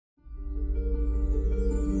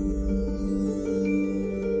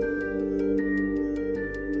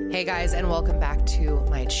Hey guys, and welcome back to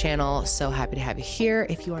my channel. So happy to have you here.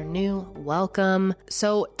 If you are new, welcome.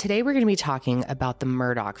 So today we're going to be talking about the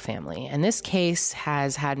Murdaugh family. And this case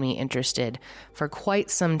has had me interested for quite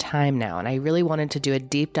some time now. And I really wanted to do a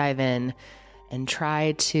deep dive in and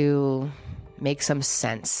try to make some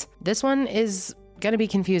sense. This one is going to be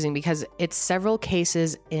confusing because it's several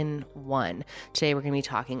cases in one. Today we're going to be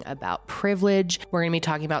talking about privilege. We're going to be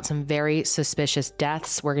talking about some very suspicious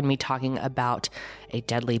deaths. We're going to be talking about a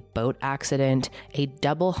deadly boat accident, a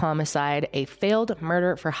double homicide, a failed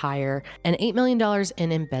murder for hire, and $8 million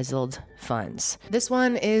in embezzled funds. This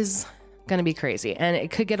one is going to be crazy and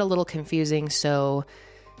it could get a little confusing, so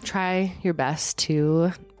try your best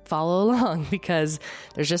to follow along because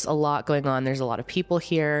there's just a lot going on. There's a lot of people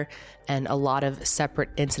here and a lot of separate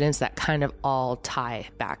incidents that kind of all tie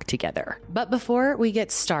back together. But before we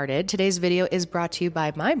get started, today's video is brought to you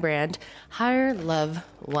by my brand, Higher Love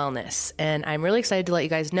Wellness. And I'm really excited to let you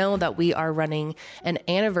guys know that we are running an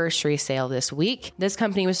anniversary sale this week. This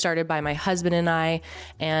company was started by my husband and I,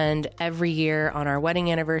 and every year on our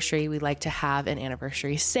wedding anniversary, we like to have an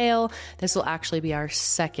anniversary sale. This will actually be our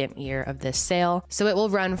second year of this sale. So it will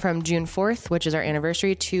run from June 4th, which is our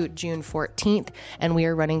anniversary, to June 14th, and we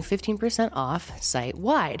are running 15% off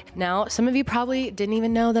site-wide. Now, some of you probably didn't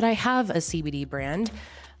even know that I have a CBD brand.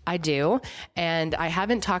 I do, and I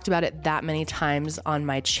haven't talked about it that many times on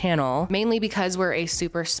my channel, mainly because we're a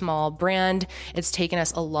super small brand. It's taken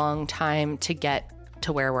us a long time to get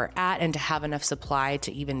to where we're at and to have enough supply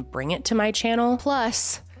to even bring it to my channel.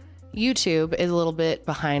 Plus, YouTube is a little bit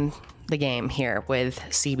behind the game here with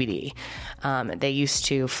CBD. They used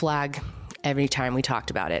to flag every time we talked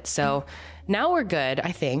about it. So now we're good,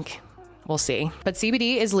 I think. We'll see. But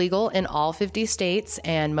CBD is legal in all 50 states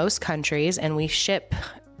and most countries, and we ship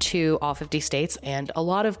to all 50 states and a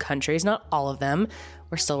lot of countries, not all of them.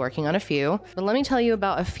 We're still working on a few, but let me tell you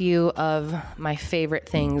about a few of my favorite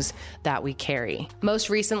things that we carry. Most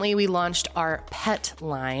recently, we launched our pet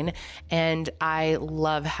line, and I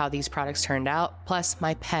love how these products turned out. Plus,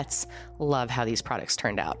 my pets love how these products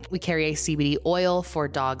turned out. We carry a CBD oil for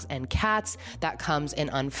dogs and cats that comes in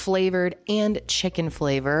unflavored and chicken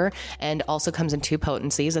flavor, and also comes in two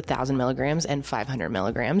potencies, 1,000 milligrams and 500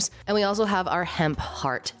 milligrams. And we also have our hemp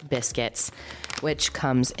heart biscuits, which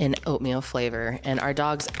comes in oatmeal flavor, and our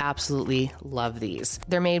dogs absolutely love these.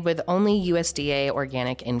 They're made with only USDA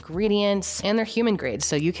organic ingredients, and they're human grade,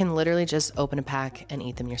 so you can literally just open a pack and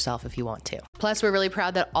eat them yourself if you want to. Plus, we're really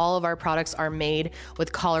proud that all of our products are made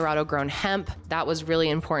with Colorado-grown hemp. That was really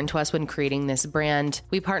important to us when creating this brand.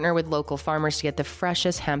 We partner with local farmers to get the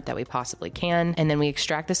freshest hemp that we possibly can, and then we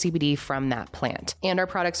extract the CBD from that plant. And our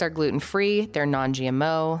products are gluten-free, they're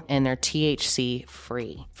non-GMO, and they're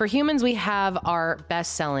THC-free. For humans, we have our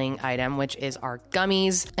best-selling item, which is our gummies,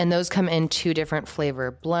 and those come in two different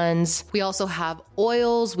flavor blends. We also have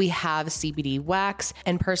oils, we have CBD wax,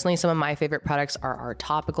 and personally, some of my favorite products are our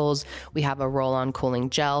topicals. We have a roll-on cooling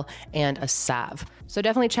gel and a salve. So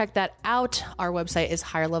definitely check that out. Our website is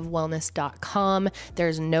higherlovewellness.com.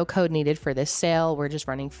 There's no code needed for this sale. We're just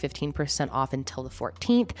running 15% off until the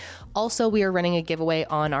 14th. Also, we are running a giveaway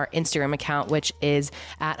on our Instagram account, which is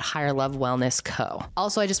at Higher Love Wellness Co.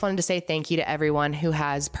 Also, I just wanted to say thank you to everyone who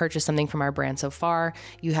has purchased something from our brand so far.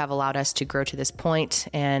 You have allowed us to grow to this point,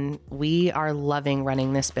 and we are loving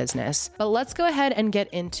running this business. But let's go ahead and get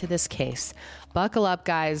into this case. Buckle up,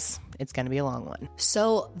 guys. It's going to be a long one.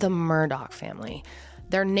 So the Murdaugh family.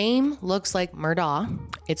 Their name looks like Murdaugh.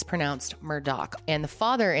 It's pronounced Murdaugh. And the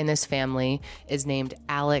father in this family is named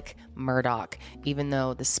Alec Murdaugh, even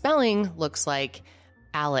though the spelling looks like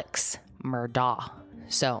Alex Murdaugh.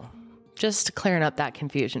 So just clearing up that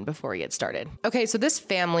confusion before we get started. Okay, so this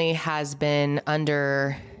family has been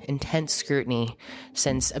under intense scrutiny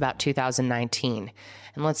since about 2019.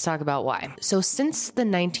 And let's talk about why. So since the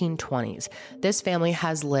 1920s, this family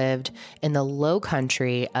has lived in the low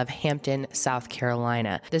country of Hampton, South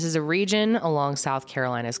Carolina. This is a region along South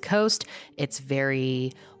Carolina's coast. It's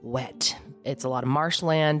very wet. It's a lot of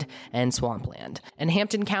marshland and swampland. And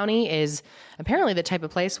Hampton County is apparently the type of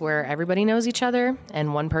place where everybody knows each other,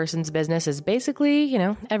 and one person's business is basically,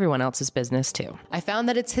 everyone else's business too. I found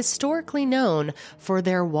that it's historically known for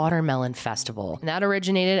their watermelon festival. And that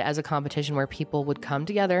originated as a competition where people would come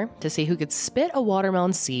together to see who could spit a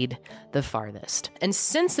watermelon seed the farthest. And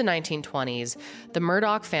since the 1920s, the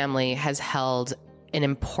Murdaugh family has held an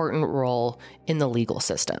important role in the legal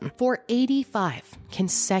system. For 85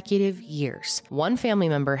 consecutive years, one family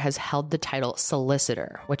member has held the title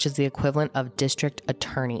solicitor, which is the equivalent of district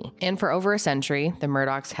attorney. And for over a century, the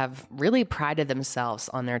Murdaughs have really prided themselves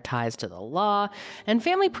on their ties to the law, and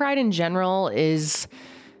family pride in general is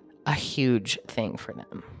a huge thing for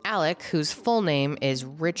them. Alec, whose full name is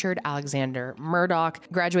Richard Alexander Murdaugh,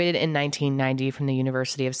 graduated in 1990 from the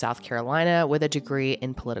University of South Carolina with a degree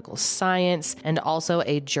in political science and also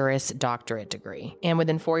a Juris Doctorate degree. And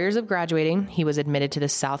within 4 years of graduating, he was admitted to the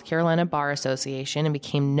South Carolina Bar Association and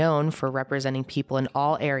became known for representing people in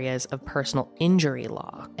all areas of personal injury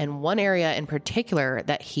law. And one area in particular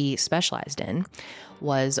that he specialized in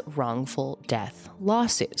was wrongful death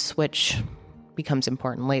lawsuits, which becomes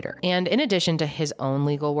important later. And in addition to his own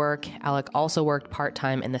legal work, Alec also worked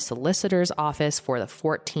part-time in the solicitor's office for the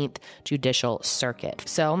 14th Judicial Circuit.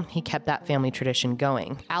 So he kept that family tradition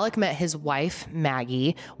going. Alec met his wife,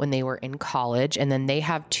 Maggie, when they were in college, and then they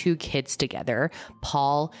have 2 kids together,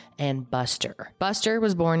 Paul and Buster. Buster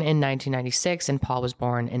was born in 1996 and Paul was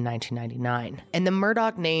born in 1999. And the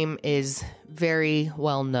Murdaugh name is very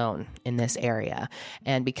well known in this area.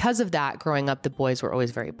 And because of that, growing up, the boys were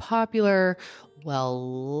always very popular,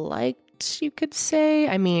 well liked, you could say.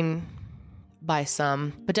 I mean, by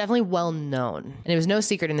some, but definitely well known. And it was no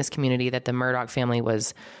secret in this community that the Murdaugh family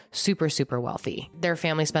was super, super wealthy. Their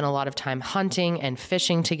family spent a lot of time hunting and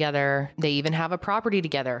fishing together. They even have a property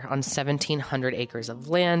together on 1,700 acres of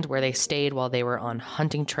land where they stayed while they were on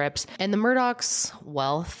hunting trips. And the Murdaughs'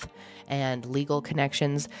 wealth and legal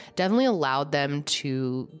connections definitely allowed them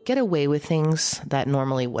to get away with things that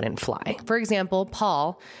normally wouldn't fly. For example,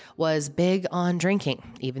 Paul was big on drinking,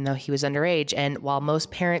 even though he was underage. And while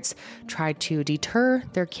most parents tried to deter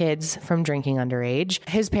their kids from drinking underage,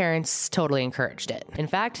 his parents totally encouraged it. In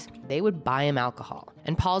fact, they would buy him alcohol.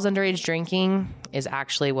 And Paul's underage drinking is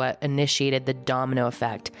actually what initiated the domino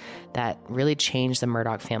effect that really changed the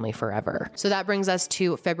Murdaugh family forever. So that brings us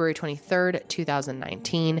to February 23rd,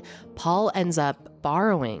 2019. Paul ends up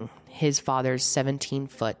borrowing his father's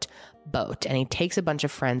 17-foot boat, and he takes a bunch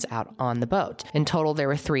of friends out on the boat. In total, there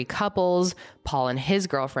were 3 couples, Paul and his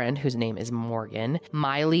girlfriend, whose name is Morgan,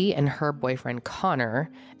 Miley and her boyfriend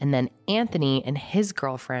Connor, and then Anthony and his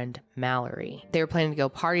girlfriend Mallory. They were planning to go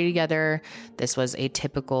party together. This was a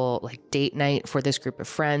typical date night for this group of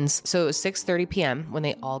friends. So it was 6:30 p.m. when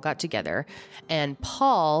they all got together, and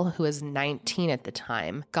Paul, who was 19 at the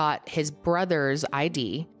time, got his brother's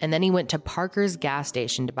ID, and then he went to Parker's gas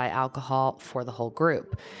station to buy alcohol for the whole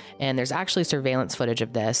group. And there's actually surveillance footage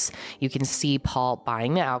of this. You can see Paul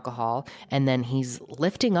buying the alcohol, and then he's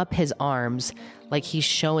lifting up his arms like he's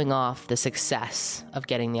showing off the success of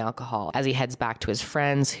getting the alcohol as he heads back to his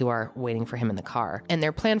friends who are waiting for him in the car. And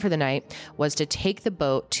their plan for the night was to take the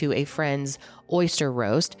boat to a friend's oyster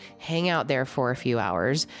roast, hang out there for a few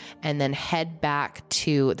hours, and then head back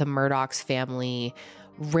to the Murdaugh's family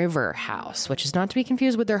river house, which is not to be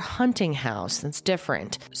confused with their hunting house. That's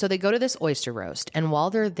different. So they go to this oyster roast, and while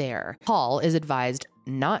they're there, Paul is advised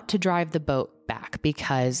not to drive the boat back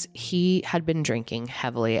because he had been drinking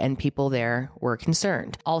heavily and people there were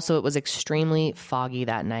concerned. Also, it was extremely foggy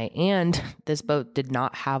that night, and this boat did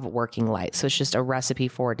not have working lights, so it's just a recipe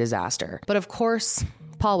for disaster. But of course,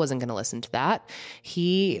 Paul wasn't going to listen to that.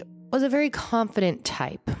 He was a very confident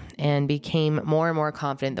type and became more and more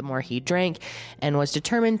confident the more he drank, and was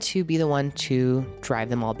determined to be the one to drive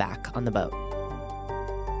them all back on the boat.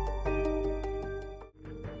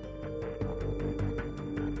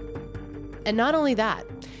 And not only that,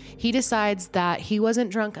 he decides that he wasn't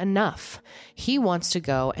drunk enough. He wants to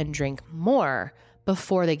go and drink more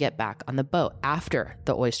before they get back on the boat after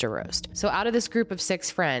the oyster roast. So out of this group of 6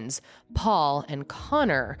 friends, Paul and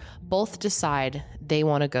Connor both decide they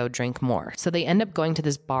want to go drink more. So they end up going to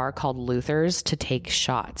this bar called Luther's to take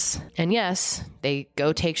shots. And yes, they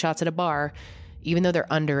go take shots at a bar, even though they're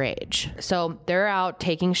underage. So they're out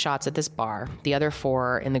taking shots at this bar. The other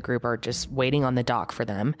 4 in the group are just waiting on the dock for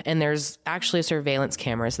them. And there's actually surveillance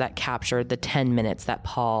cameras that captured the 10 minutes that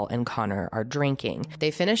Paul and Connor are drinking. They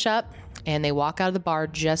finish up and they walk out of the bar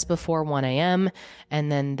just before 1 a.m.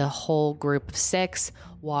 And then the whole group of 6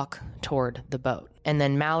 walk toward the boat. And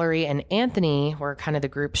then Mallory and Anthony were kind of the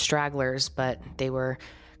group stragglers, but they were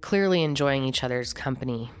clearly enjoying each other's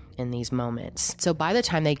company in these moments. So by the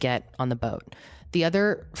time they get on the boat, the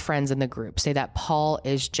other friends in the group say that Paul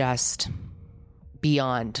is just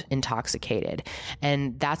beyond intoxicated.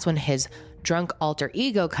 And that's when his drunk alter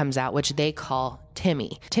ego comes out, which they call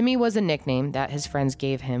Timmy. Timmy was a nickname that his friends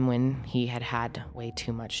gave him when he had had way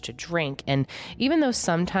too much to drink. And even though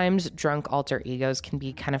sometimes drunk alter egos can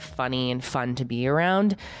be kind of funny and fun to be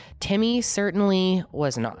around, Timmy certainly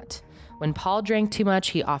was not. When Paul drank too much,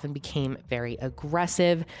 he often became very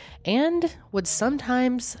aggressive and would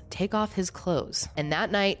sometimes take off his clothes. And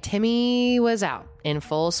that night, Timmy was out in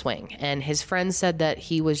full swing, and his friends said that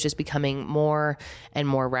he was just becoming more and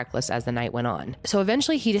more reckless as the night went on. So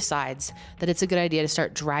eventually he decides that it's a good idea to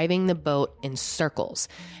start driving the boat in circles,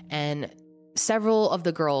 and several of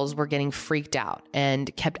the girls were getting freaked out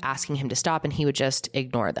and kept asking him to stop, and he would just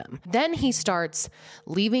ignore them. Then he starts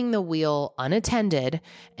leaving the wheel unattended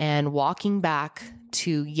and walking back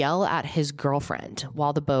to yell at his girlfriend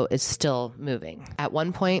while the boat is still moving. At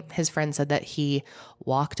one point, his friend said that he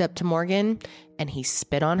walked up to Morgan and he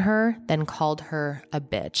spit on her, then called her a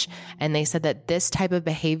bitch. And they said that this type of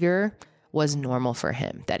behavior was normal for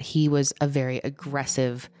him, that he was a very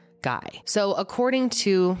aggressive guy. So according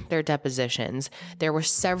to their depositions, there were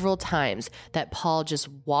several times that Paul just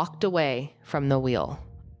walked away from the wheel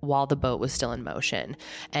while the boat was still in motion.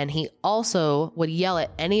 And he also would yell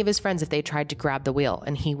at any of his friends if they tried to grab the wheel.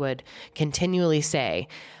 And he would continually say,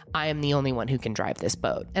 I am the only one who can drive this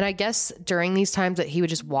boat. And I guess during these times that he would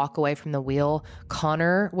just walk away from the wheel,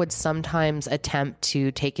 Connor would sometimes attempt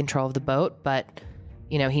to take control of the boat, but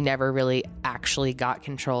he never really actually got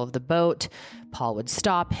control of the boat. Paul would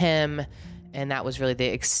stop him, and that was really the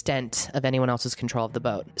extent of anyone else's control of the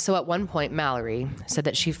boat. So at one point, Mallory said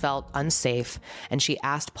that she felt unsafe, and she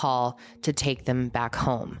asked Paul to take them back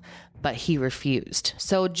home, but he refused.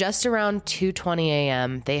 So just around 2:20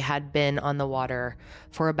 a.m., they had been on the water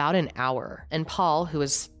for about an hour, and Paul, who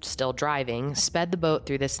was still driving, sped the boat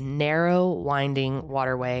through this narrow, winding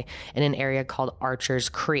waterway in an area called Archer's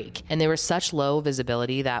Creek. And they were such low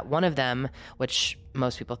visibility that one of them, which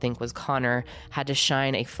most people think was Connor, had to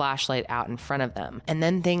shine a flashlight out in front of them. And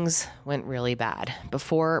then things went really bad.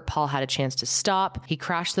 Before Paul had a chance to stop, he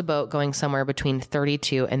crashed the boat going somewhere between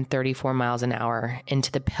 32 and 34 miles an hour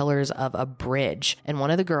into the pillars of a bridge. And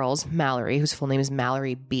one of the girls, Mallory, whose full name is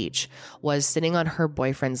Mallory Beach, was sitting on her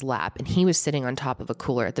boyfriend's lap, and he was sitting on top of a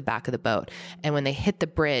cooler at the back of the boat. And when they hit the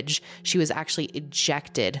bridge, she was actually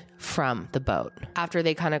ejected from the boat. After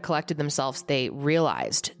they kind of collected themselves, they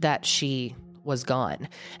realized that she was gone,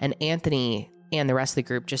 and Anthony and the rest of the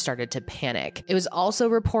group just started to panic. It was also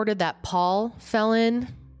reported that Paul fell in.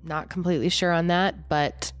 Not completely sure on that,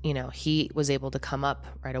 but he was able to come up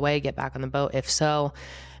right away, get back on the boat. If so,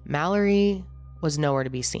 Mallory was nowhere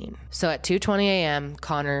to be seen. So at 2:20 a.m.,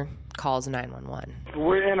 Connor calls 911.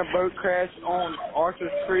 We're in a boat crash on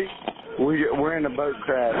Archer's Creek. We're in a boat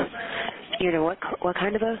crash. You know what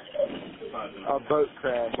kind of boat? A boat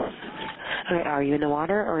crash. Okay, are you in the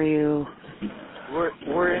water or are you?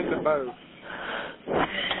 We're in the boat.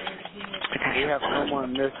 Okay. We have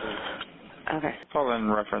someone missing. Okay. Call in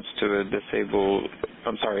reference to a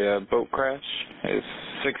boat crash. There's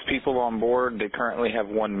 6 people on board. They currently have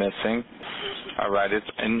 1 missing. All right, it's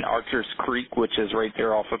in Archer's Creek, which is right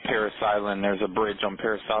there off of Paris Island. There's a bridge on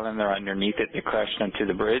Paris Island. They're underneath it. They crashed into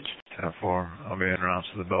the bridge. 10-4. I'll be en route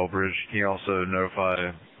to the Bell Bridge. Can you also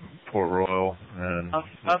notify Port Royal and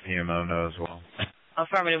the PMO know as well?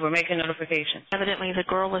 Affirmative. We're making notification. Evidently, the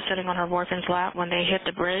girl was sitting on her boyfriend's lap when they hit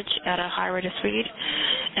the bridge at a high rate of speed,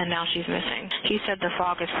 and now she's missing. He said the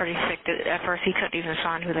fog is pretty thick. At first, he couldn't even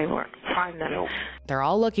find who they were. Find them. They're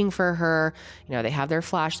all looking for her. They have their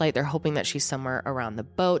flashlight. They're hoping that she's somewhere around the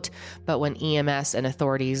boat. But when EMS and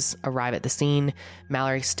authorities arrive at the scene,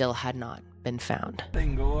 Mallory still had not been found. They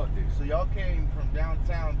can go up there. So y'all came from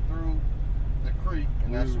downtown through the creek,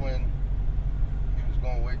 and that's when he was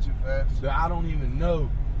going way too fast? So I don't even know.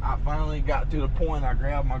 I finally got to the point I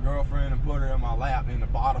grabbed my girlfriend and put her in my lap in the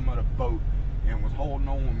bottom of the boat and was holding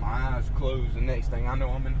on with my eyes closed. The next thing I know,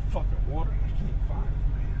 I'm in the fucking water and I can't find her,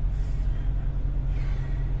 man.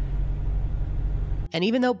 And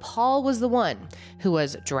even though Paul was the one who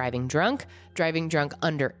was driving drunk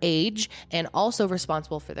underage, and also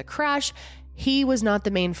responsible for the crash, he was not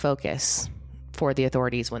the main focus for the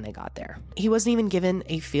authorities when they got there. He wasn't even given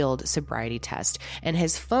a field sobriety test, and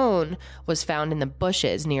his phone was found in the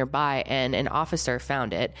bushes nearby, and an officer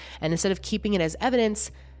found it, and instead of keeping it as evidence,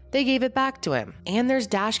 they gave it back to him. And there's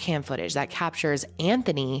dash cam footage that captures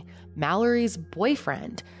Anthony, Mallory's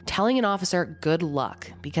boyfriend, telling an officer good luck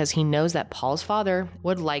because he knows that Paul's father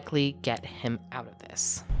would likely get him out of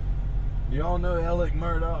this. Y'all know Alec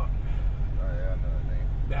Murdaugh? Oh, yeah, I know his name.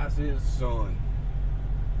 That's his son.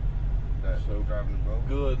 That's so driving the boat.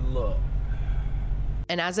 Good luck.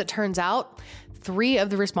 And as it turns out, 3 of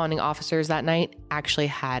the responding officers that night actually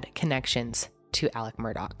had connections to Alec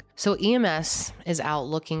Murdaugh. So EMS is out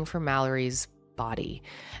looking for Mallory's body,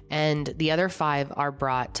 and the other 5 are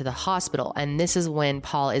brought to the hospital. And this is when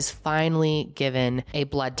Paul is finally given a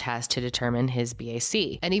blood test to determine his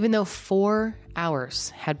BAC. And even though 4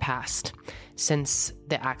 hours had passed since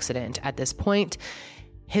the accident at this point,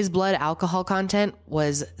 His blood alcohol content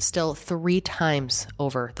was still 3 times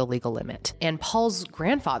over the legal limit. And Paul's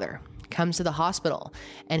grandfather comes to the hospital,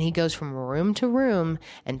 and he goes from room to room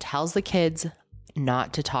and tells the kids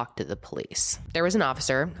not to talk to the police. There was an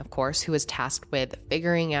officer, of course, who was tasked with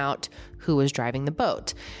figuring out who was driving the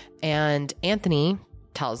boat. And Anthony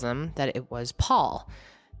tells them that it was Paul.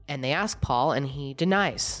 And they ask Paul, and he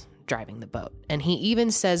denies driving the boat. And he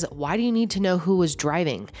even says, why do you need to know who was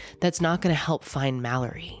driving? That's not going to help find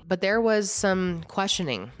Mallory. But there was some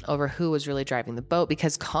questioning over who was really driving the boat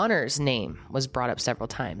because Connor's name was brought up several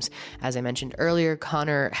times. As I mentioned earlier,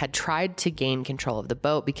 Connor had tried to gain control of the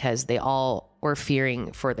boat because they all were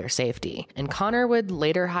fearing for their safety. And Connor would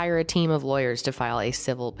later hire a team of lawyers to file a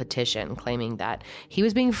civil petition claiming that he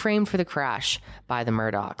was being framed for the crash by the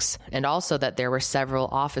Murdaughs, and also that there were several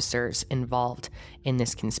officers involved in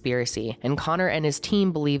this conspiracy. And Connor and his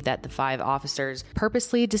team believed that the 5 officers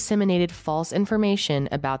purposely disseminated false information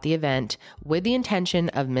about the event with the intention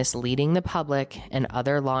of misleading the public and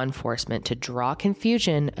other law enforcement to draw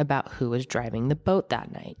confusion about who was driving the boat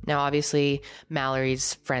that night. Now, obviously,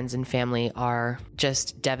 Mallory's friends and family are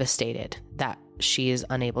just devastated that she is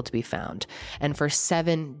unable to be found. And for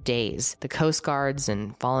 7 days, the Coast Guards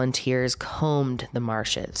and volunteers combed the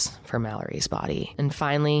marshes for Mallory's body. And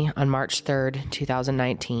finally, on March 3rd,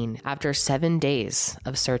 2019, after 7 days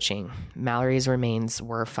of searching, Mallory's remains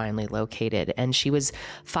were finally located, and she was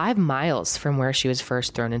 5 miles from where she was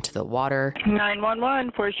first thrown into the water.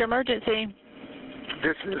 911, where's your emergency?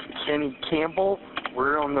 This is Kenny Campbell.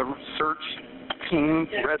 We're on the search team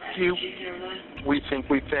rescue. We think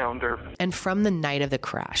we found her. And from the night of the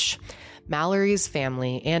crash, Mallory's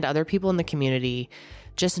family and other people in the community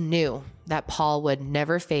just knew that Paul would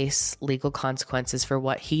never face legal consequences for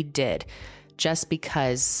what he did just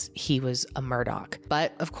because he was a Murdaugh.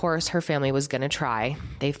 But of course, her family was going to try.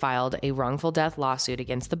 They filed a wrongful death lawsuit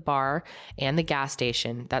against the bar and the gas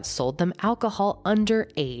station that sold them alcohol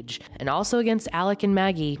underage, and also against Alec and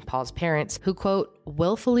Maggie, Paul's parents, who, quote,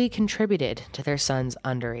 willfully contributed to their son's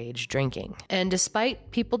underage drinking. And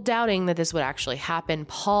despite people doubting that this would actually happen,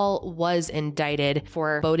 Paul was indicted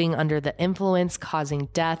for boating under the influence causing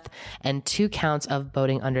death and 2 counts of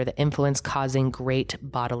boating under the influence causing great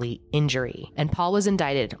bodily injury. And Paul was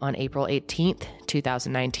indicted on April 18th,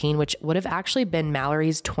 2019, which would have actually been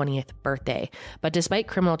Mallory's 20th birthday. But despite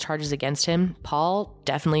criminal charges against him, Paul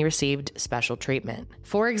definitely received special treatment.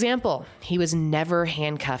 For example, he was never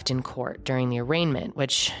handcuffed in court during the arraignment,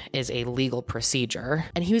 which is a legal procedure.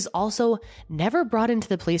 And he was also never brought into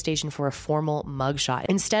the police station for a formal mugshot.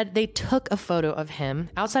 Instead, they took a photo of him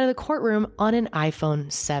outside of the courtroom on an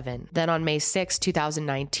iPhone 7. Then on May 6,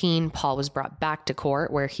 2019, Paul was brought back to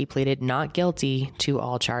court where he pleaded not guilty to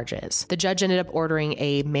all charges. The judge ended up ordering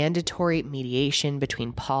a mandatory mediation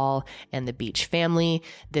between Paul and the Beach family.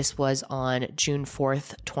 This was on June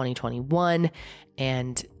 4th, 2021,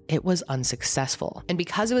 and it was unsuccessful. And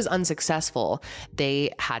because it was unsuccessful,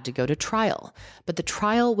 they had to go to trial. But the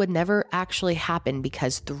trial would never actually happen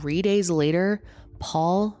because 3 days later,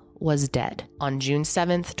 Paul was dead. On June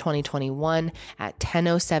 7th, 2021, at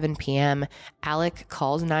 10:07 p.m., Alec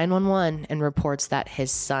calls 911 and reports that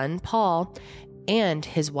his son, Paul, and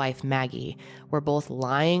his wife, Maggie, were both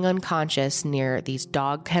lying unconscious near these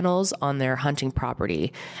dog kennels on their hunting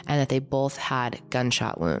property, and that they both had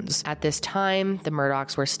gunshot wounds. At this time, the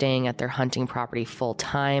Murdaughs were staying at their hunting property full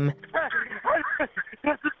time.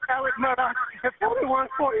 This is Alec Murdaugh at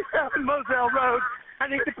 4147 Moselle Road. I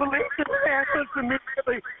need the police to answer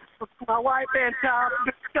immediately. My wife and child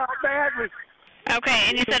just shot badly. Okay,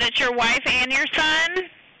 and you said it's your wife and your son?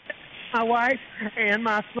 My wife and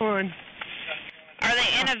my son. Are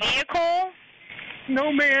they in a vehicle?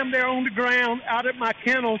 No, ma'am. They're on the ground out at my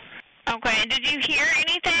kennels. Okay, and did you hear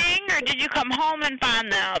anything, or did you come home and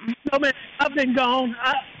find them? No, ma'am. I've been gone.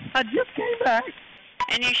 I just came back.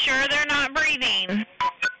 And you sure they're not breathing?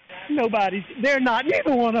 They're not.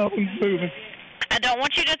 Neither one of them's moving. I don't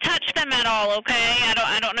want you to touch them at all, okay?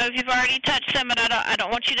 I don't know if you've already touched them, but I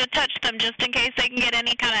don't want you to touch them just in case they can get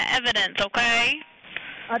any kind of evidence, okay?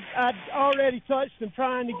 I'd already touched them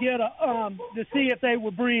trying to get to see if they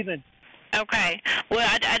were breathing. Okay. Well,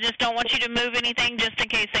 I just don't want you to move anything just in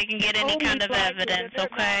case they can get any kind of evidence,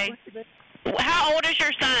 okay? How old is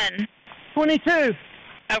your son? 22.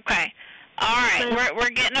 Okay. All right. We're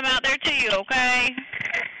getting them out there to you, okay?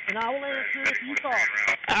 And I will answer if you call.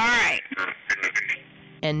 All right.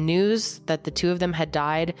 And news that the 2 of them had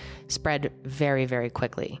died spread very, very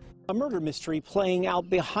quickly. A murder mystery playing out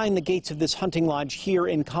behind the gates of this hunting lodge here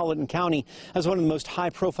in Colleton County as one of the most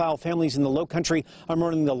high-profile families in the Lowcountry are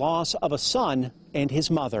mourning the loss of a son and his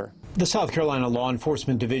mother. The South Carolina Law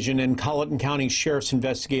Enforcement Division and Colleton County Sheriff's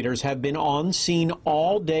investigators have been on scene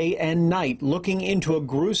all day and night looking into a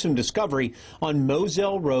gruesome discovery on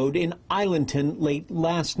Moselle Road in Islandton late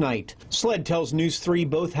last night. SLED tells News 3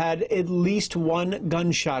 both had at least one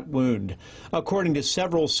gunshot wound. According to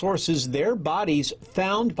several sources, their bodies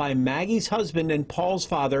found by Maggie's husband and Paul's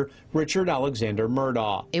father, Richard Alexander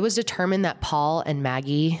Murdaugh. It was determined that Paul and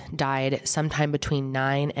Maggie died sometime between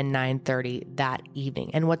 9 and 9:30 that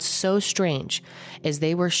evening. And what's so strange is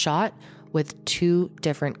they were shot with two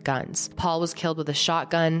different guns. Paul was killed with a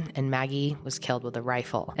shotgun and Maggie was killed with a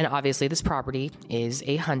rifle. And obviously this property is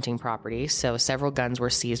a hunting property, so several guns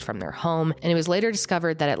were seized from their home. And it was later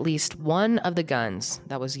discovered that at least one of the guns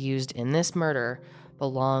that was used in this murder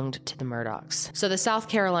belonged to the Murdaughs. So the South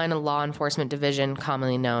Carolina Law Enforcement Division,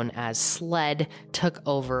 commonly known as SLED, took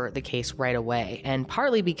over the case right away. And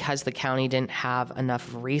partly because the county didn't have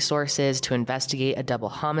enough resources to investigate a double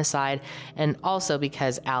homicide, and also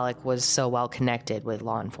because Alec was so well connected with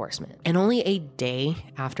law enforcement. And only a day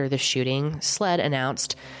after the shooting, SLED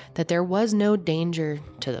announced that there was no danger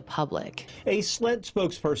to the public. A SLED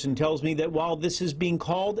spokesperson tells me that while this is being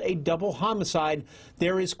called a double homicide,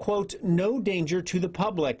 there is, quote, no danger to the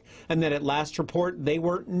public, and that at last report they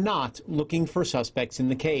were not looking for suspects in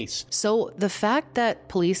the case. So the fact that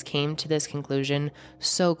police came to this conclusion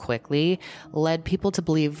so quickly led people to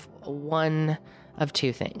believe one of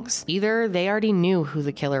two things. Either they already knew who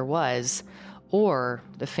the killer was, or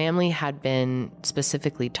the family had been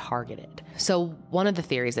specifically targeted. So one of the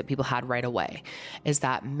theories that people had right away is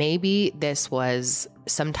that maybe this was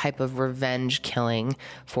some type of revenge killing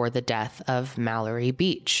for the death of Mallory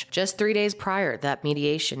Beach. Just 3 days prior, that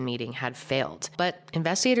mediation meeting had failed. But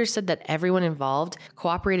investigators said that everyone involved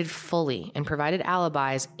cooperated fully and provided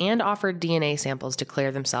alibis and offered DNA samples to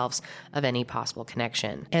clear themselves of any possible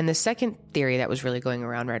connection. And the second theory that was really going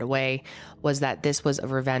around right away was that this was a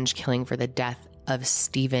revenge killing for the death of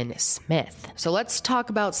Stephen Smith. So let's talk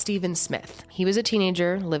about Stephen Smith. He was a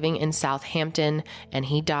teenager living in Southampton, and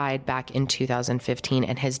he died back in 2015,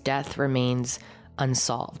 and his death remains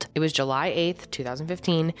unsolved. It was July 8th,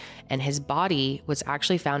 2015, and his body was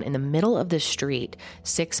actually found in the middle of the street,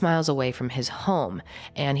 6 miles away from his home.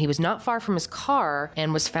 And he was not far from his car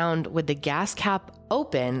and was found with the gas cap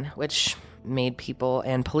open, which made people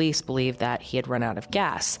and police believe that he had run out of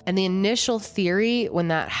gas. And the initial theory when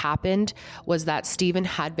that happened was that Stephen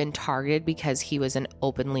had been targeted because he was an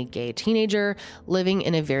openly gay teenager living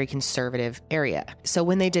in a very conservative area. So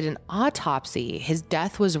when they did an autopsy, his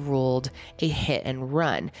death was ruled a hit and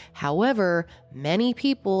run. However, many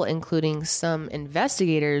people, including some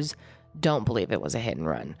investigators, don't believe it was a hit and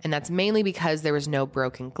run. And that's mainly because there was no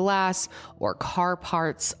broken glass or car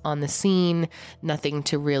parts on the scene, nothing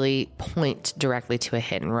to really point directly to a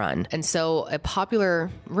hit and run. And so a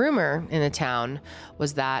popular rumor in the town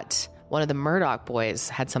was that one of the Murdaugh boys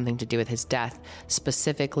had something to do with his death,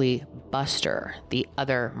 specifically Buster, the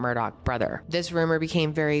other Murdaugh brother. This rumor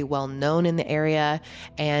became very well known in the area,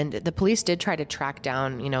 and the police did try to track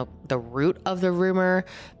down, the root of the rumor,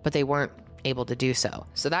 but they weren't able to do so.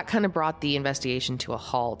 So that kind of brought the investigation to a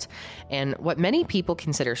halt. And what many people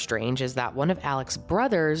consider strange is that one of Alec's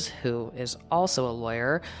brothers, who is also a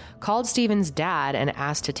lawyer, called Stephen's dad and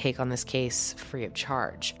asked to take on this case free of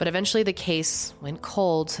charge. But eventually the case went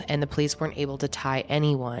cold and the police weren't able to tie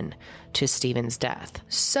anyone to Stephen's death.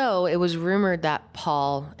 So it was rumored that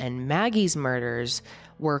Paul and Maggie's murders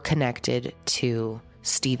were connected to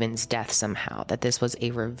Stephen's death somehow, that this was a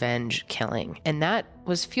revenge killing. And that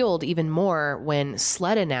was fueled even more when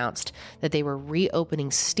SLED announced that they were reopening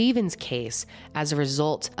Stephen's case as a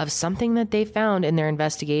result of something that they found in their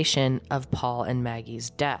investigation of Paul and Maggie's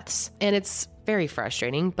deaths. And it's very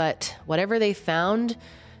frustrating, but whatever they found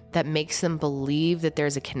that makes them believe that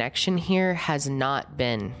there's a connection here has not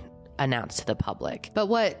been announced to the public. But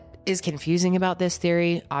what is confusing about this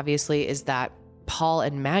theory, obviously, is that Paul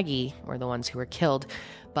and Maggie were the ones who were killed,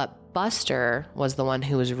 but Buster was the one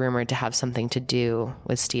who was rumored to have something to do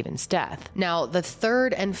with Stephen's death. Now, the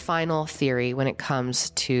third and final theory when it comes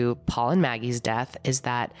to Paul and Maggie's death is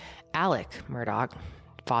that Alec Murdaugh,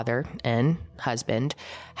 father and husband,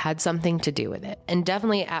 had something to do with it. And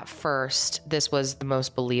definitely at first, this was the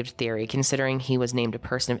most believed theory, considering he was named a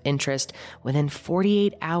person of interest within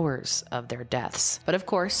 48 hours of their deaths. But of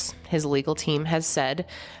course, his legal team has said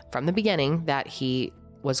from the beginning that he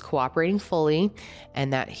was cooperating fully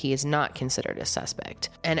and that he is not considered a suspect.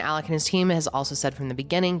 And Alec and his team has also said from the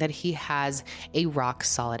beginning that he has a rock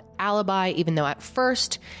solid alibi, even though at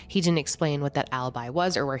first he didn't explain what that alibi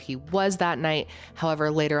was or where he was that night.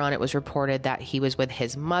 However, later on it was reported that he was with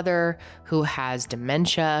his mother, who has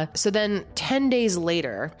dementia. So then 10 days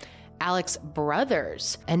later, Alec's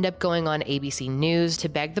brothers end up going on ABC News to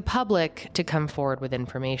beg the public to come forward with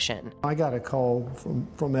information. I got a call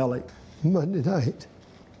from Alec Monday night,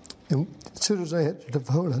 and as soon as I answered the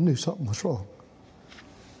phone, I knew something was wrong.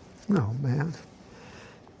 No, man.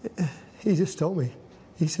 He just told me.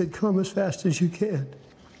 He said, come as fast as you can.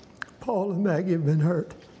 Paul and Maggie have been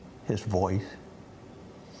hurt. His voice,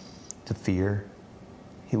 the fear,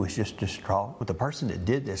 he was just distraught. But the person that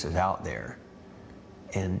did this is out there,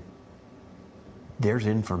 and there's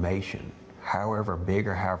information, however big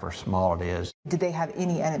or however small it is. Did they have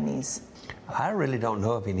any enemies? I really don't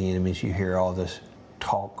know of any enemies. You hear all this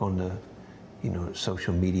talk on the,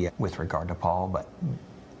 social media with regard to Paul, but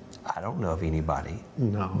I don't know of anybody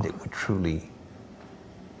that would truly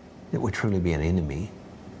be an enemy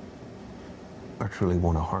or truly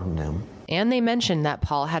want to harm them. And they mentioned that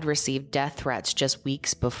Paul had received death threats just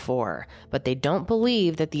weeks before, but they don't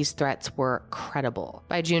believe that these threats were credible.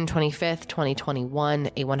 By June 25th, 2021,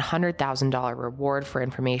 a $100,000 reward for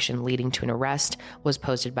information leading to an arrest was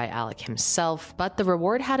posted by Alec himself, but the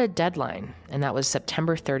reward had a deadline, and that was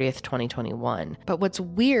September 30th, 2021. But what's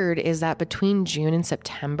weird is that between June and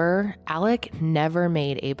September, Alec never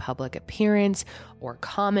made a public appearance or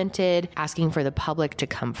commented asking for the public to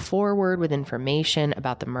come forward with information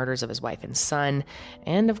about the murders of his wife and son.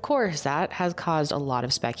 And of course, that has caused a lot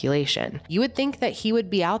of speculation. You would think that he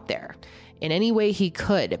would be out there in any way he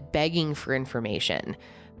could, begging for information,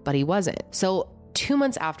 but he wasn't. So 2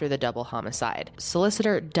 months after the double homicide,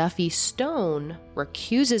 solicitor Duffy Stone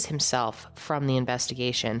recuses himself from the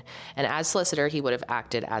investigation. And as solicitor, he would have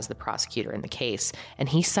acted as the prosecutor in the case. And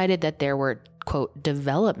he cited that there were, quote,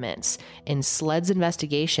 developments in SLED's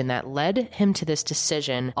investigation that led him to this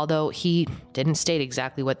decision, although he didn't state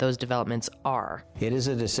exactly what those developments are. It is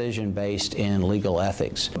a decision based in legal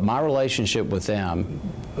ethics. My relationship with them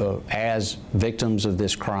as victims of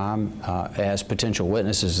this crime, as potential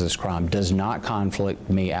witnesses of this crime, does not conflict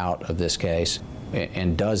me out of this case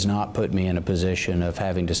and does not put me in a position of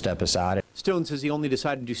having to step aside. Stone says he only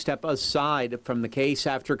decided to step aside from the case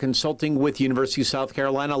after consulting with University of South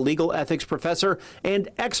Carolina legal ethics professor and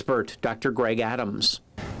expert Dr. Greg Adams.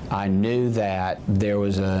 I knew that there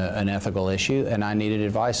was an ethical issue and I needed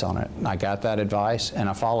advice on it. I got that advice and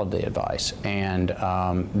I followed the advice, and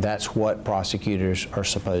that's what prosecutors are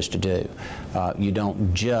supposed to do. You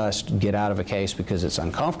don't just get out of a case because it's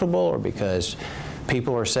uncomfortable or because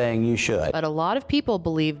people are saying you should. But a lot of people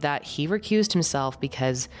believe that he recused himself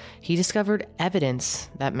because he discovered evidence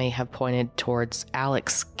that may have pointed towards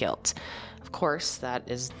Alec's guilt. Of course, that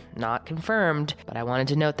is not confirmed, but I wanted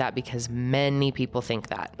to note that because many people think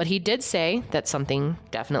that. But he did say that something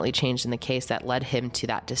definitely changed in the case that led him to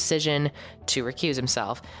that decision to recuse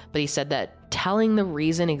himself. But he said that telling the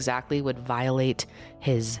reason exactly would violate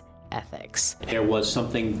his ethics. There was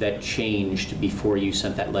something that changed before you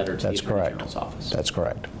sent that letter to the Attorney General's office. That's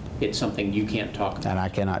correct. It's something you can't talk about. And I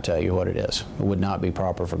cannot tell you what it is. It would not be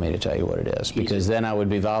proper for me to tell you what it is, because then I would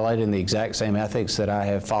be violating the exact same ethics that I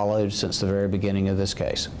have followed since the very beginning of this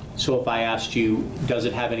case. So if I asked you, does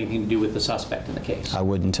it have anything to do with the suspect in the case? I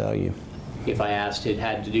wouldn't tell you. If I asked, it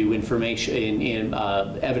had to do information in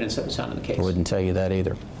evidence that was found in the case? I wouldn't tell you that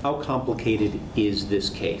either. How complicated is this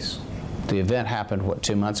case? The event happened, what,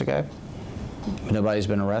 2 months ago? Nobody's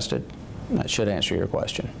been arrested? That should answer your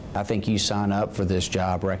question. I think you sign up for this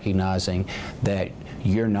job recognizing that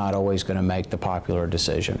you're not always going to make the popular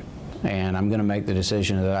decision. And I'm going to make the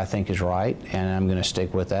decision that I think is right, and I'm going to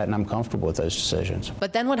stick with that, and I'm comfortable with those decisions.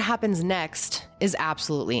 But then what happens next is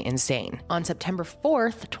absolutely insane. On September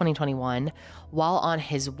 4th, 2021, while on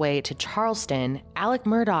his way to Charleston, Alec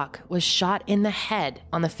Murdaugh was shot in the head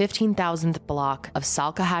on the 15,000th block of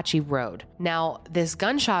Salkehatchie Road. Now, this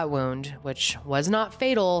gunshot wound, which was not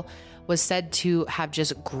fatal, was said to have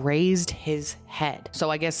just grazed his head. So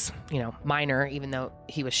I guess, minor, even though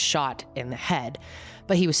he was shot in the head,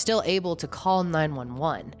 but he was still able to call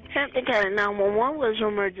 911. Hampton County 911 was your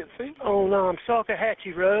emergency. On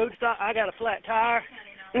Salkehatchie Road. I got a flat tire,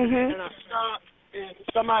 and I stopped, and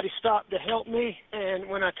somebody stopped to help me, and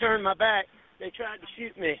when I turned my back, they tried to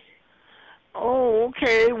shoot me. Oh,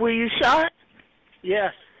 okay. Were you shot?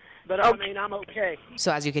 Yes. But I'm okay.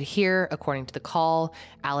 So as you could hear, according to the call,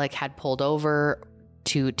 Alec had pulled over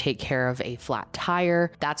to take care of a flat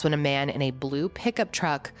tire. That's when a man in a blue pickup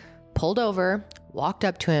truck pulled over, walked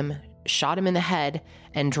up to him, shot him in the head,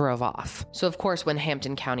 and drove off. So of course, when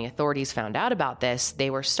Hampton County authorities found out about this, they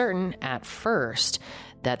were certain at first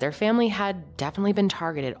that their family had definitely been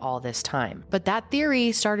targeted all this time. But that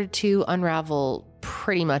theory started to unravel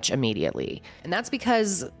pretty much immediately. And that's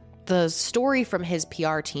because the story from his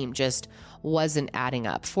PR team just wasn't adding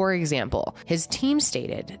up. For example, his team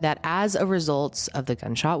stated that as a result of the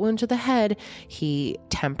gunshot wound to the head, he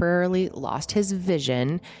temporarily lost his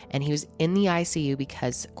vision and he was in the ICU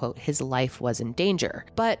because, quote, his life was in danger.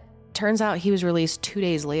 But turns out he was released 2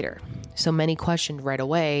 days later. So many questioned right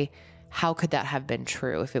away, how could that have been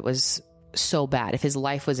true if it was so bad, if his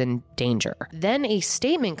life was in danger? Then a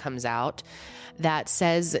statement comes out that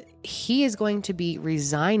says he is going to be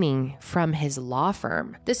resigning from his law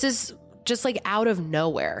firm. This is just like out of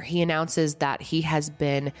nowhere. He announces that he has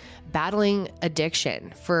been battling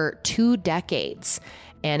addiction for 2 decades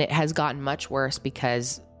and it has gotten much worse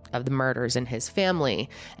because of the murders in his family.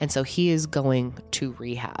 And so he is going to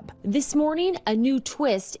rehab. This morning, a new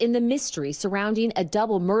twist in the mystery surrounding a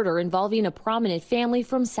double murder involving a prominent family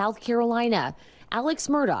from South Carolina. Alex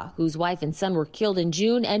Murdaugh, whose wife and son were killed in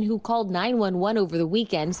June and who called 911 over the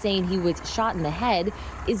weekend saying he was shot in the head,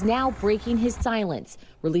 is now breaking his silence,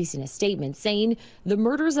 releasing a statement saying, "The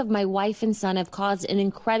murders of my wife and son have caused an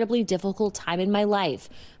incredibly difficult time in my life.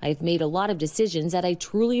 I've made a lot of decisions that I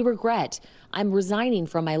truly regret. I'm resigning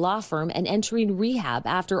from my law firm and entering rehab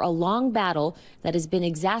after a long battle that has been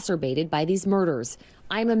exacerbated by these murders.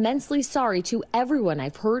 I'm immensely sorry to everyone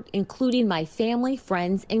I've hurt, including my family,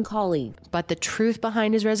 friends, and colleagues." But the truth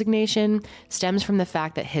behind his resignation stems from the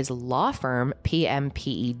fact that his law firm,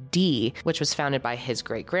 PMPED, which was founded by his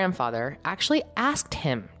great-grandfather, actually asked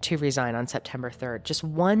him to resign on September 3rd, just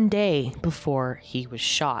 1 day before he was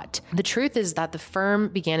shot. The truth is that the firm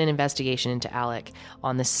began an investigation into Alec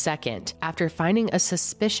on the 2nd after finding a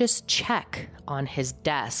suspicious check on his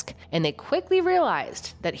desk, and they quickly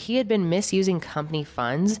realized that he had been misusing company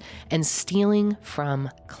funds and stealing from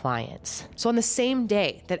clients. So on the same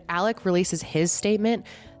day that Alec releases his statement,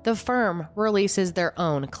 the firm releases their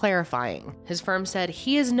own clarifying. His firm said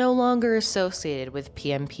he is no longer associated with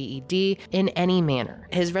PMPED in any manner.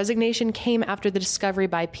 His resignation came after the discovery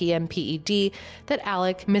by PMPED that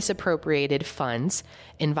Alec misappropriated funds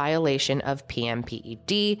in violation of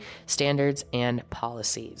PMPED standards and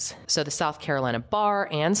policies. So the South Carolina Bar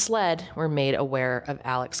and SLED were made aware of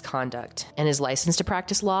Alec's conduct, and his license to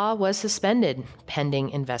practice law was suspended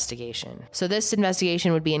pending investigation. So this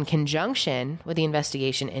investigation would be in conjunction with the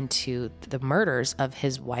investigation into the murders of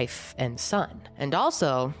his wife and son, and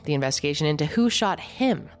also the investigation into who shot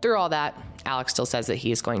him. Through all that, Alec still says that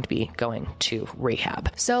he is going to be going to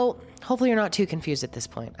rehab. So hopefully you're not too confused at this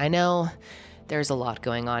point. I know there's a lot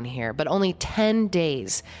going on here, but only 10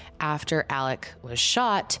 days after Alec was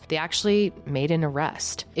shot, they actually made an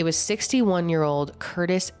arrest. It was 61-year-old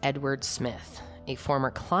Curtis Edward Smith, a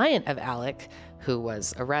former client of Alec, who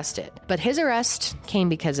was arrested. But his arrest came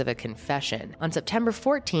because of a confession. On September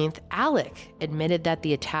 14th, Alec admitted that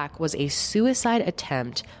the attack was a suicide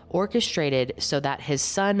attempt orchestrated so that his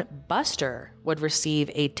son, Buster, would receive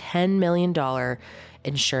a $10 million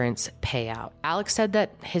insurance payout. Alex said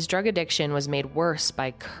that his drug addiction was made worse by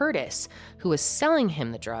Curtis, who was selling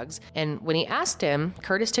him the drugs. And when he asked him,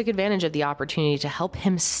 Curtis took advantage of the opportunity to help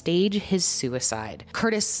him stage his suicide.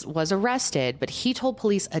 Curtis was arrested, but he told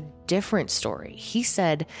police a different story. He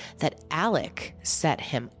said that Alec set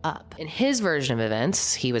him up. In his version of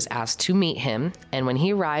events, he was asked to meet him, and when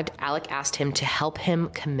he arrived, Alec asked him to help him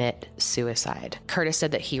commit suicide. Curtis said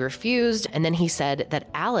that he refused, and then he said that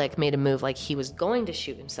Alec made a move like he was going to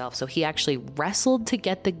shoot himself, so he actually wrestled to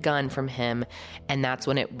get the gun from him, and that's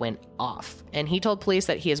when it went off. And he told police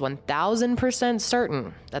that he is 1,000%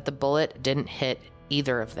 certain that the bullet didn't hit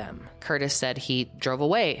either of them. Curtis said he drove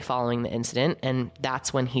away following the incident, and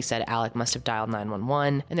that's when he said Alec must have dialed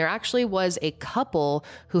 911. And there actually was a couple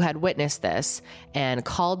who had witnessed this and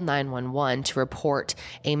called 911 to report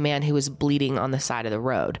a man who was bleeding on the side of the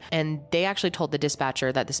road. And they actually told the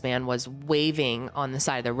dispatcher that this man was waving on the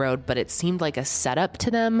side of the road, but it seemed like a setup to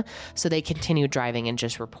them, so they continued driving and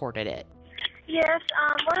just reported it. Yes,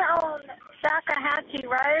 we're on Salcahatchee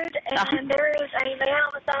Road, and there is a man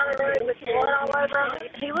on the side of the road with blood all over him.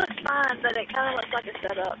 He looks fine, but it kind of looks like a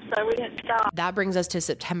setup, so we didn't stop. That brings us to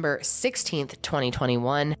September 16th,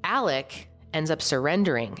 2021. Alec ends up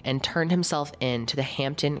surrendering and turned himself in to the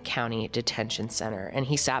Hampton County Detention Center. And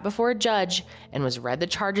he sat before a judge and was read the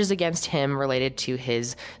charges against him related to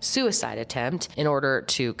his suicide attempt in order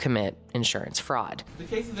to commit insurance fraud. The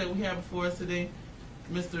cases that we have before us today,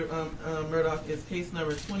 Mr. Murdaugh, is case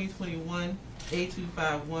number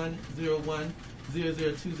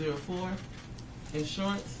 2021-8251-01-00204,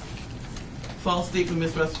 insurance, false statement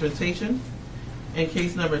misrepresentation, and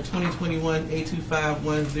case number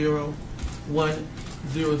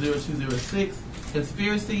 2021-8251-01-00206,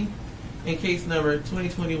 conspiracy, and case number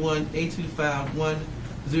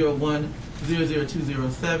 2021-8251-01-00207,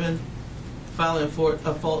 00207, filing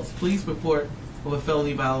a false police report of a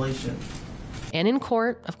felony violation. And in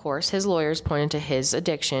court, of course, his lawyers pointed to his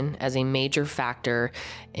addiction as a major factor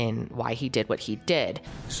in why he did what he did.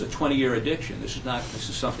 It's a 20-year addiction. This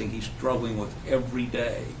is something he's struggling with every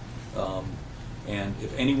day. And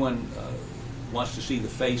if anyone wants to see the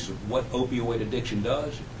face of what opioid addiction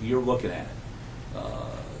does, you're looking at it.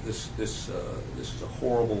 This is a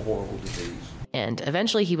horrible, horrible disease. And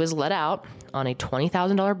eventually he was let out on a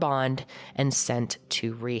 $20,000 bond and sent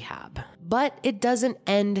to rehab. But it doesn't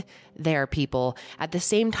end there, people. At the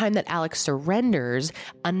same time that Alex surrenders,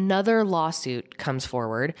 another lawsuit comes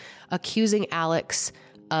forward accusing Alex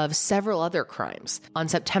of several other crimes. On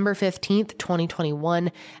September 15th,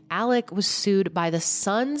 2021, Alec was sued by the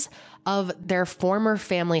sons of their former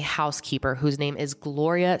family housekeeper, whose name is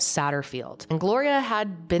Gloria Satterfield. And Gloria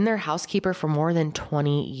had been their housekeeper for more than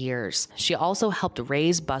 20 years. She also helped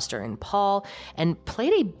raise Buster and Paul and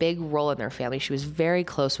played a big role in their family. She was very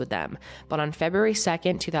close with them. But on February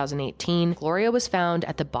 2nd, 2018, Gloria was found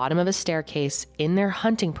at the bottom of a staircase in their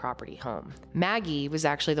hunting property home. Maggie was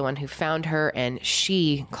actually the one who found her, and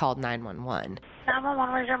she called 911.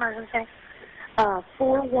 911, where's your emergency?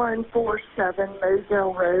 4147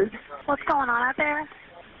 Moselle Road. What's going on out there?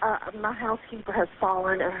 My housekeeper has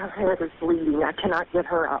fallen and her head is bleeding. I cannot get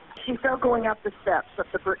her up. She fell going up the steps, up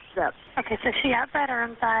the brick steps. Okay, so is she outside or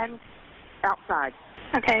inside? Outside.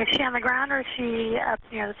 Okay, is she on the ground or is she up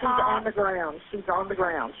near the top? She's on the ground. She's on the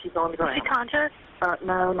ground. She's on the ground. Is she conscious?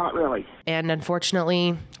 No, not really. And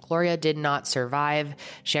unfortunately, Gloria did not survive.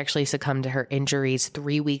 She actually succumbed to her injuries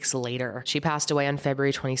 3 weeks later. She passed away on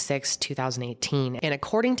February 26, 2018. And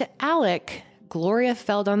according to Alec, Gloria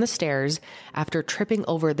fell down the stairs after tripping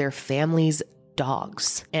over their family's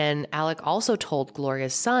dogs. And Alec also told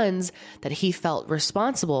Gloria's sons that he felt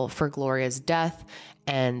responsible for Gloria's death,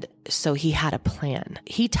 and so he had a plan.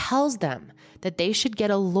 He tells them that they should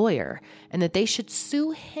get a lawyer and that they should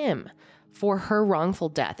sue him for her wrongful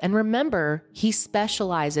death. And remember, he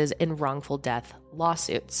specializes in wrongful death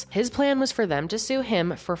lawsuits. His plan was for them to sue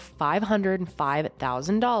him for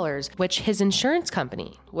 $505,000, which his insurance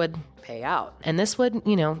company would pay out. And this would,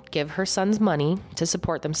 give her sons money to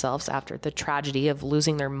support themselves after the tragedy of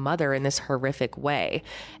losing their mother in this horrific way.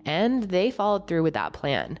 And they followed through with that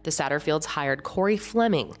plan. The Satterfields hired Corey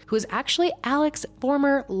Fleming, who is actually Alec's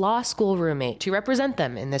former law school roommate, to represent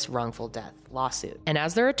them in this wrongful death lawsuit. And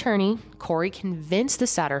as their attorney, Corey convinced the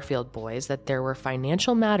Satterfield boys that there were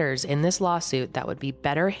financial matters in this lawsuit that would be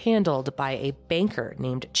better handled by a banker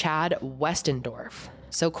named Chad Westendorf.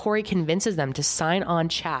 So Corey convinces them to sign on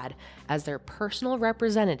Chad as their personal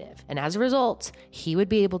representative. And as a result, he would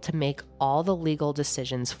be able to make all the legal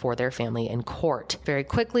decisions for their family in court. Very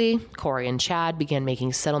quickly, Corey and Chad began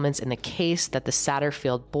making settlements in the case that the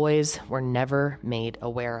Satterfield boys were never made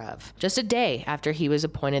aware of. Just a day after he was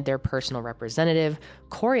appointed their personal representative,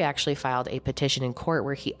 Corey actually filed a petition in court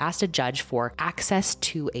where he asked a judge for access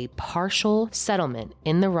to a partial settlement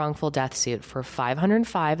in the wrongful death suit for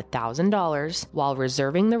 $505,000 while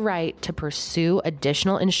reserving the right to pursue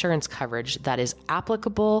additional insurance coverage that is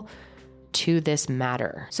applicable to this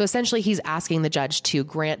matter. So essentially, he's asking the judge to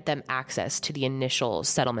grant them access to the initial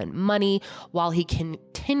settlement money while he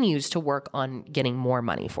continues to work on getting more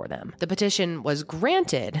money for them. The petition was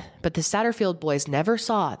granted, but the Satterfield boys never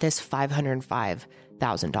saw this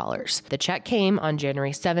 $505,000. The check came on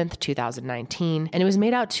January 7th, 2019, and it was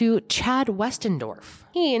made out to Chad Westendorf.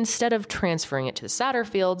 He, instead of transferring it to the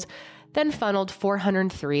Satterfields, then funneled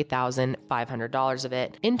 $403,500 of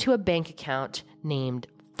it into a bank account named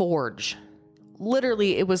Forge.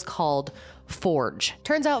 Literally, it was called Forge.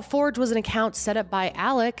 Turns out Forge was an account set up by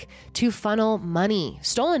Alec to funnel money,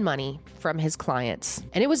 stolen money, from his clients.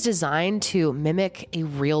 And it was designed to mimic a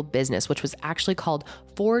real business, which was actually called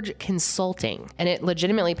Forge Consulting. And it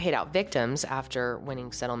legitimately paid out victims after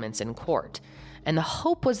winning settlements in court. And the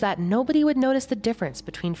hope was that nobody would notice the difference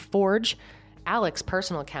between Forge, Alec's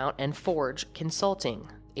personal account, and Forge Consulting,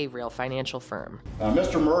 a real financial firm.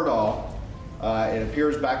 Mr. Murdaugh, it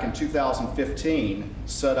appears back in 2015,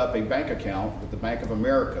 set up a bank account with the Bank of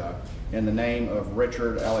America in the name of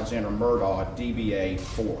Richard Alexander Murdaugh, DBA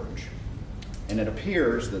Forge. And it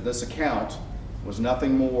appears that this account was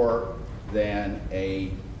nothing more than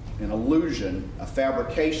an illusion, a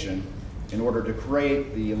fabrication, in order to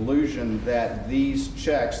create the illusion that these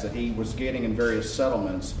checks that he was getting in various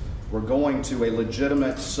settlements were going to a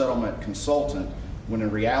legitimate settlement consultant, when in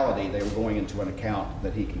reality they were going into an account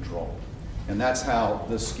that he controlled. And that's how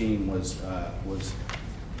this scheme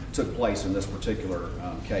took place in this particular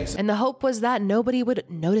case. And the hope was that nobody would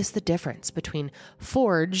notice the difference between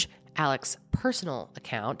Forge, Alec's personal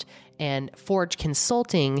account and Forge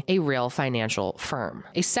Consulting, a real financial firm.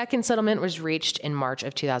 A second settlement was reached in March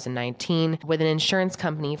of 2019 with an insurance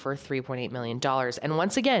company for $3.8 million. And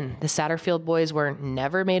once again, the Satterfield boys were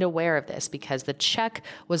never made aware of this because the check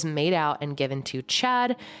was made out and given to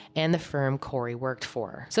Chad and the firm Corey worked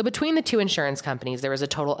for. So between the two insurance companies, there was a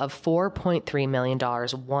total of $4.3 million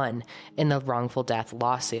won in the wrongful death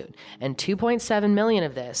lawsuit. And $2.7 million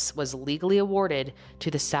of this was legally awarded to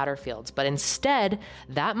the Satterfields. But instead,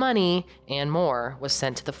 that money and more was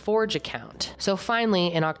sent to the Forge account. So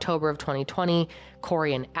finally, in October of 2020,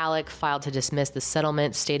 Corey and Alec filed to dismiss the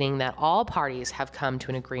settlement, stating that all parties have come to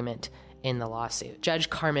an agreement in the lawsuit.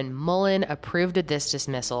 Judge Carmen Mullen approved of this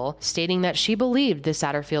dismissal, stating that she believed the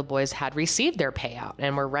Satterfield boys had received their payout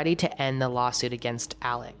and were ready to end the lawsuit against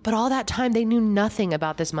Alec. But all that time, they knew nothing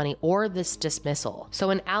about this money or this dismissal. So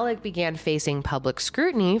when Alec began facing public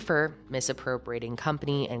scrutiny for misappropriating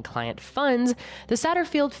company and client funds, the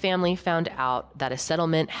Satterfield family found out that a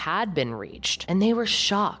settlement had been reached, and they were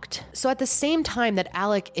shocked. So at the same time that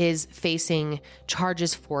Alec is facing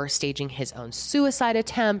charges for staging his own suicide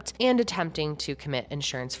attempt and attempting to commit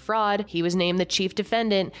insurance fraud, he was named the chief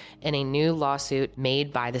defendant in a new lawsuit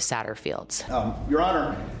made by the Satterfields. Your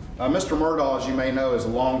Honor, Mr. Murdaugh, as you may know, is a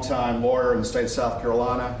longtime lawyer in the state of South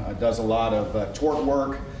Carolina, does a lot of tort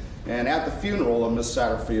work, and at the funeral of Ms.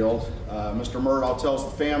 Satterfield, Mr. Murdaugh tells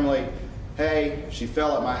the family, hey, she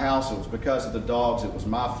fell at my house, it was because of the dogs, it was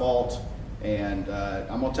my fault, and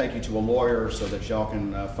I'm going to take you to a lawyer so that y'all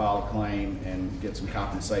can file a claim and get some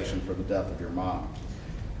compensation for the death of your mom.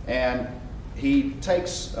 And he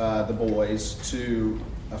takes the boys to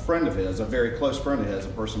a friend of his, a very close friend of his, a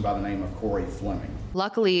person by the name of Corey Fleming.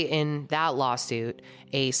 Luckily, in that lawsuit,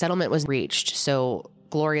 a settlement was reached, so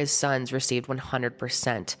Gloria's sons received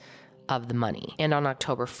 100% of the money. And on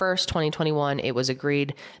October 1st, 2021, it was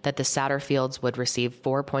agreed that the Satterfields would receive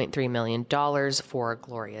 $4.3 million for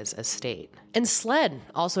Gloria's estate. And SLED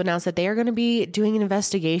also announced that they are going to be doing an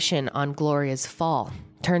investigation on Gloria's fall.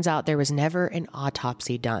 Turns out there was never an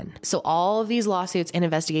autopsy done. So all of these lawsuits and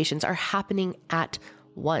investigations are happening at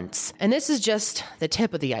once. And this is just the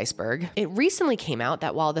tip of the iceberg. It recently came out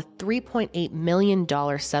that while the $3.8 million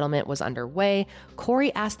settlement was underway,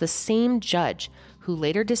 Corey asked the same judge who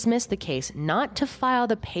later dismissed the case not to file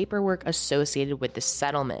the paperwork associated with the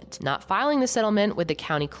settlement. Not filing the settlement with the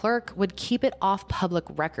county clerk would keep it off public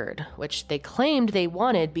record, which they claimed they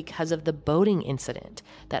wanted because of the boating incident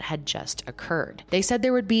that had just occurred. They said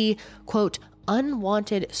there would be, quote,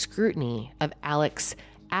 unwanted scrutiny of Alec's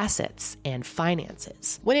assets and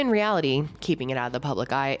finances, when in reality, keeping it out of the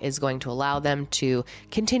public eye is going to allow them to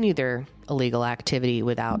continue their illegal activity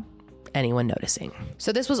without anyone noticing.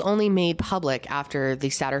 So this was only made public after the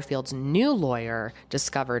Satterfield's new lawyer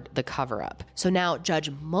discovered the cover-up. So now Judge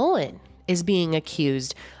Mullen is being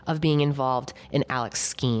accused of being involved in Alec's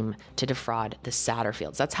scheme to defraud the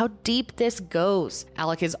Satterfields. That's how deep this goes.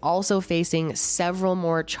 Alec is also facing several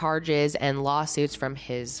more charges and lawsuits from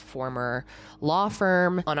his former law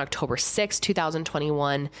firm. On October 6,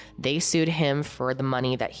 2021, they sued him for the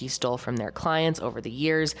money that he stole from their clients over the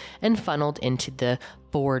years and funneled into the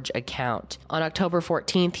Forge account. On October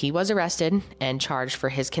 14th, he was arrested and charged for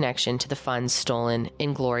his connection to the funds stolen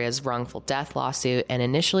in Gloria's wrongful death lawsuit and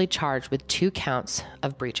initially charged with 2 counts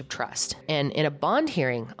of breach of trust. And in a bond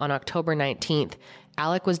hearing on October 19th,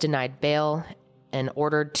 Alec was denied bail and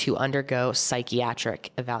ordered to undergo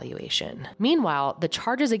psychiatric evaluation. Meanwhile, the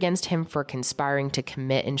charges against him for conspiring to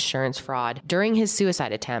commit insurance fraud during his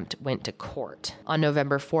suicide attempt went to court. On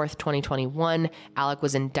November 4th, 2021, Alec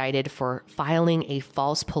was indicted for filing a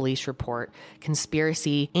false police report,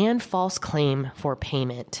 conspiracy, and false claim for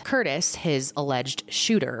payment. Curtis, his alleged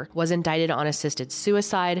shooter, was indicted on assisted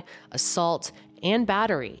suicide, assault, and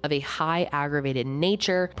battery of a high aggravated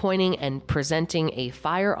nature, pointing and presenting a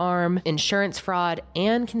firearm, insurance fraud,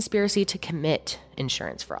 and conspiracy to commit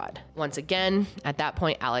insurance fraud. Once again, at that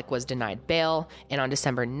point, Alec was denied bail, and on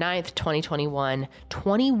December 9th, 2021,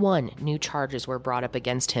 21 new charges were brought up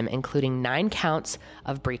against him, including 9 counts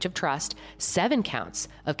of breach of trust, 7 counts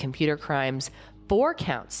of computer crimes, 4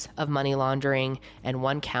 counts of money laundering, and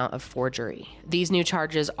 1 count of forgery. These new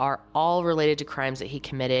charges are all related to crimes that he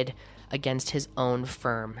committed against his own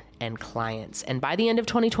firm and clients. And by the end of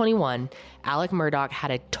 2021, Alec Murdaugh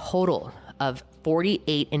had a total of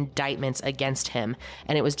 48 indictments against him,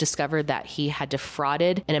 and it was discovered that he had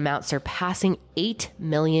defrauded an amount surpassing $8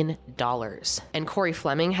 million. And Corey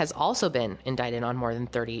Fleming has also been indicted on more than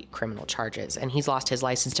 30 criminal charges, and he's lost his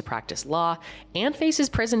license to practice law and faces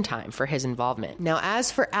prison time for his involvement. Now,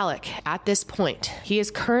 as for Alec, at this point, he is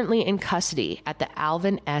currently in custody at the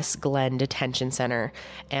Alvin S. Glenn Detention Center,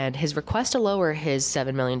 and his request to lower his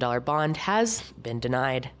 $7 million bond has been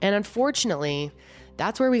denied. And unfortunately,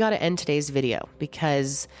 that's where we got to end today's video,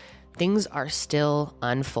 because things are still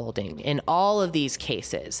unfolding in all of these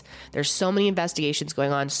cases. There's so many investigations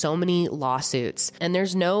going on, so many lawsuits, and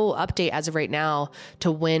there's no update as of right now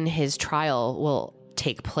to when his trial will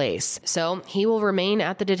take place. So he will remain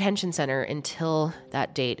at the detention center until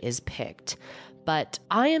that date is picked. But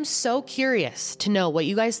I am so curious to know what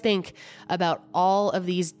you guys think about all of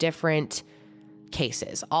these different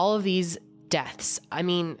cases, all of these deaths. I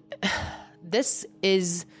mean, this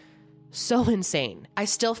is so insane. I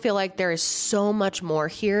still feel like there is so much more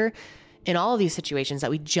here in all of these situations that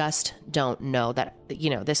we just don't know, that, you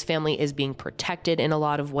know, this family is being protected in a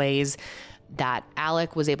lot of ways, that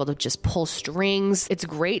Alec was able to just pull strings. It's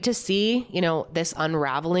great to see, you know, this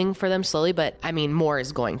unraveling for them slowly, but I mean, more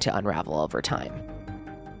is going to unravel over time.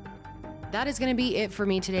 That is going to be it for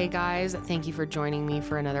me today, guys. Thank you for joining me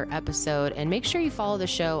for another episode, and make sure you follow the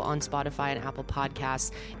show on Spotify and Apple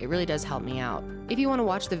Podcasts. It really does help me out. If you want to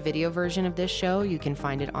watch the video version of this show, you can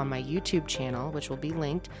find it on my YouTube channel, which will be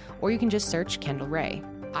linked, or you can just search Kendall Ray.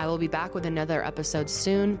 I will be back with another episode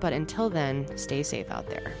soon, but until then, stay safe out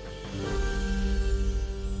there.